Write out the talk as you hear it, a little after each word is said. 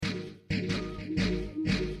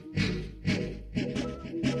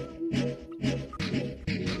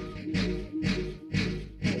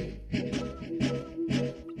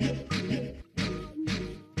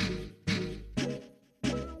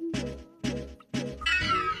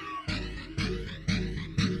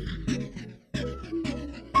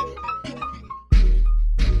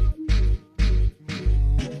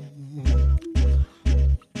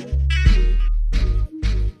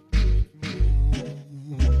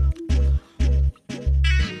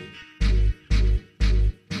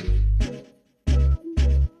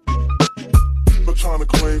trying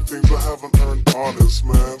to claim things I haven't earned, honest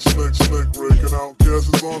man. Slick, raking out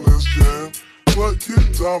guesses on this jam. What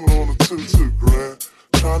kid diamond on a 2-2 grand?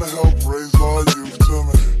 Trying to help raise our youth to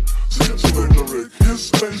me. Slick lyric, his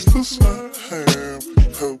space to slam.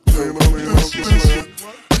 Help clean up this land.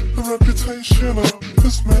 The reputation of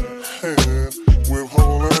this man. With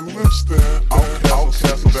hole and lip stand.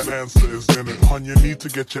 OUTKAST, the answer is in it. Hun, you need to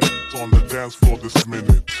get your ass on the dance floor this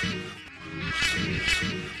minute.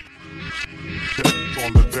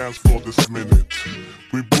 On the dance floor this minute.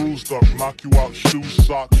 We bruised up, knock you out, shoes,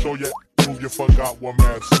 socks, show you you forgot what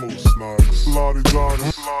mad smooth snugs. Lottie-dottie,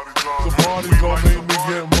 the party gon' make me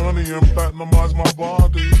get money and platinumize my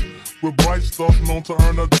body. With bright stuff known to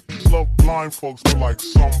earn a love blind folks to like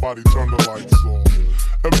somebody turn the lights off.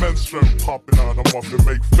 Immense strength popping out of muffin,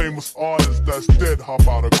 make famous artists that's dead hop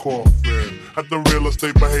out of coffin. At the real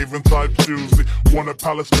estate behaving type choosy, want a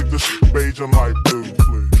palace make the shit beige and light blue,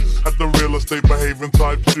 please. At the real estate behaving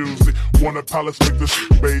type choosy, want a palace make the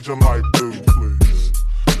shit beige and light blue, please.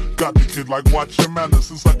 Got the kid like watch your manners.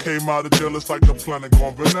 Since I came out of jail, it's like the planet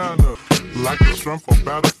gone banana. Like the strength a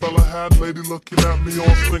bad fella had, lady looking at me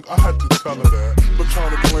on stink, I had to tell her that. But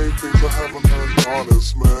trying to claim things I haven't earned,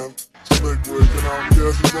 honest man. Slick rigging out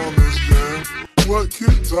guesses on this jam. What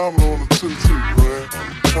kid diamond on a 2-2 grand?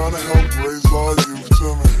 Trying to help raise our youth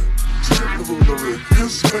to me. Skip the lyric,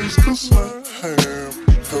 his face to slam.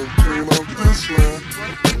 Help clean up this land.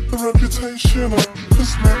 The reputation of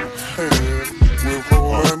this man.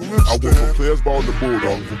 I went from players ball to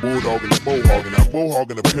bulldogging, from bulldogging to bowhogging. I'm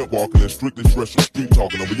bowhogging and pimp walking and strictly stress from street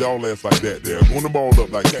talking. Over y'all ass like that there. Going them all up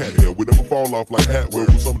like cat hair. With them a fall off like Hatwell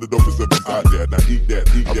with some of the dopest that be out there. Now eat that.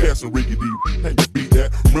 I'm passing Ricky D. Can you beat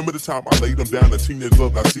that? Remember the time I laid them down in teenage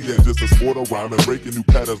love? I see that just a sport of rhyming. Breaking new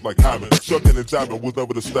patterns like Hyman. Shucking and jiving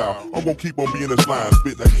whatever the style. I'm gonna keep on being this line.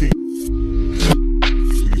 Spitting that king.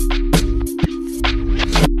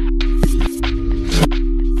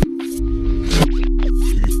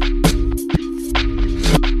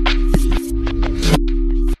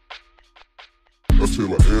 Till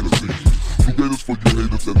I anesthesia. You gave this for you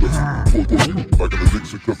haters and the for you like an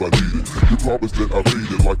addiction cause I need it. You promised that I feed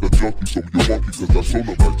it like a junkie, so you monkey cause I showed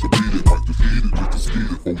up like to beat it. Like to feed it, just to speed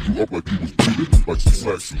it. Hold you up like you was bleeding. Like some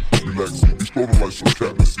slacks you, relax you. Be strolling like some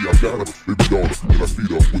cat. See I got a baby daughter and I feed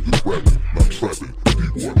up with this rapping. Not trapping,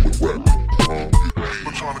 B-boy with rapping.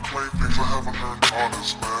 Been trying to claim things I haven't earned,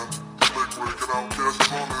 honest man. Slick rigging out guesses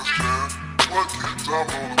on this jam. What kid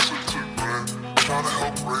diamond on a 2-2 grand? Trying to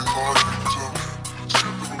help raise our youth to me.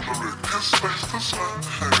 His space to slam.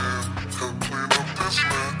 Help clean up this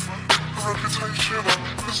land. The reputation of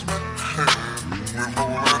this man. With no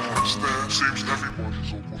land understand. Seems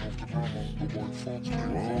everybody's open off the drama. Nobody faults me.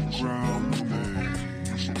 Walk around with me.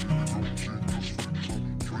 You're so really don't see this freaks.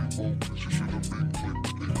 Drink focus. You should have been clipped.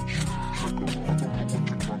 Check out. I don't know what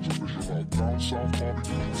you're trying to figure out. Down south, Bobby.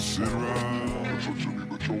 Sit around. It's such a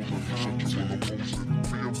leader chosen. Such a one opposing.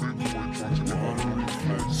 Be a big boy trying to get out of the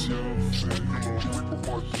flex. You know, we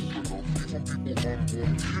provide food enough. Even people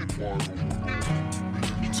unborn kid wide open.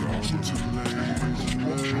 Down to the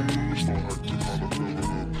ladies. Start acting kind of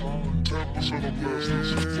relevant. 10% of blessings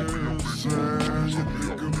for me a big boy. So be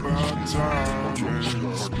up about time. I just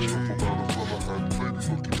had stuff about a fella had lady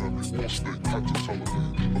looking at me. One stick, had to tell her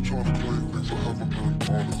that. I'm trying to play things I haven't earned,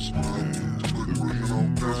 honest man. Slick rigging out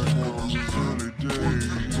guesses on this early days.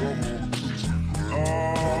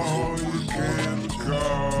 Oh, you can't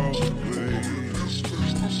call the play.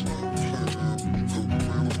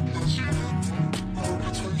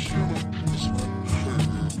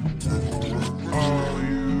 All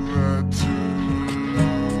you had to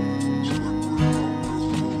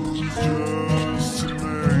lose just to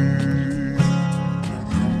make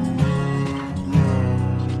the world grow.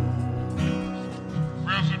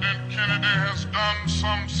 President Kennedy has done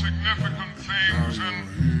some significant things in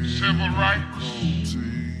civil rights.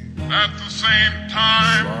 At the same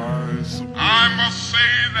time, I must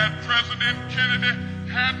say that President Kennedy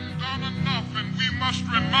hadn't done enough, and we must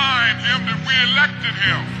remind him that we elected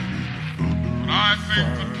him. But I think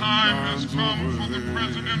the time has come for the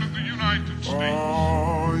President of the United States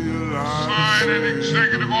to sign an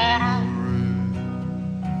executive order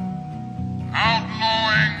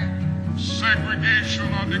outlawing segregation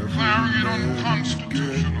or declaring it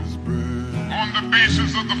unconstitutional on the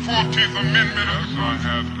basis of the 14th Amendment. As I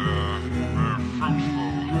had a very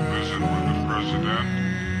fruitful visit with the President,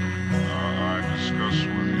 I discussed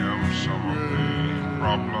with him some of the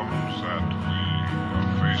problems that we are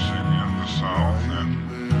facing in the South and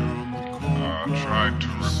tried to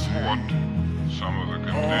report some of the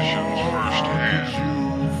conditions firsthand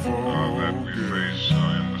that we face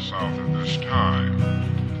in the South at this time.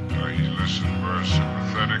 He listened very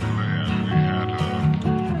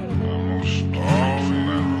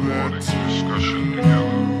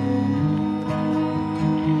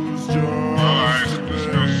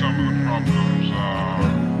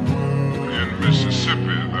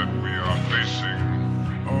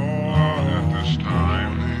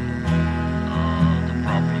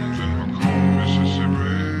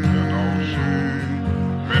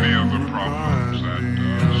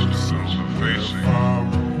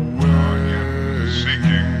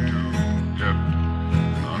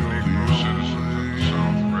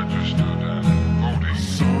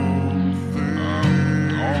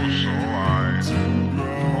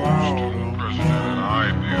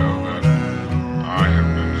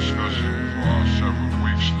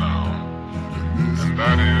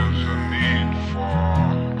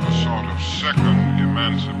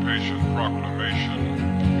Emancipation Proclamation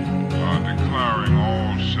declaring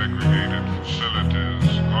all segregated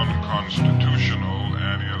facilities unconstitutional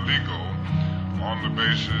and illegal on the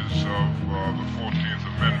basis of the 14th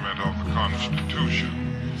Amendment of the Constitution.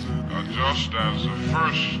 Just as the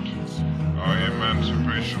first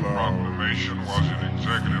Emancipation Proclamation was an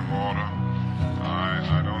executive order,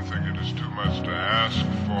 I don't think it is too much to ask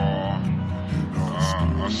for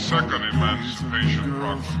a second Emancipation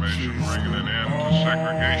Proclamation bringing an end to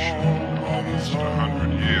segregation almost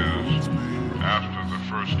 100 years after the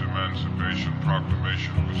first Emancipation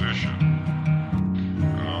Proclamation was issued.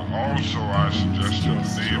 Also, I suggested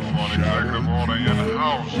the need for an executive order in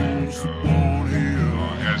housing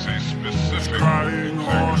as a specific executive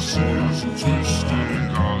order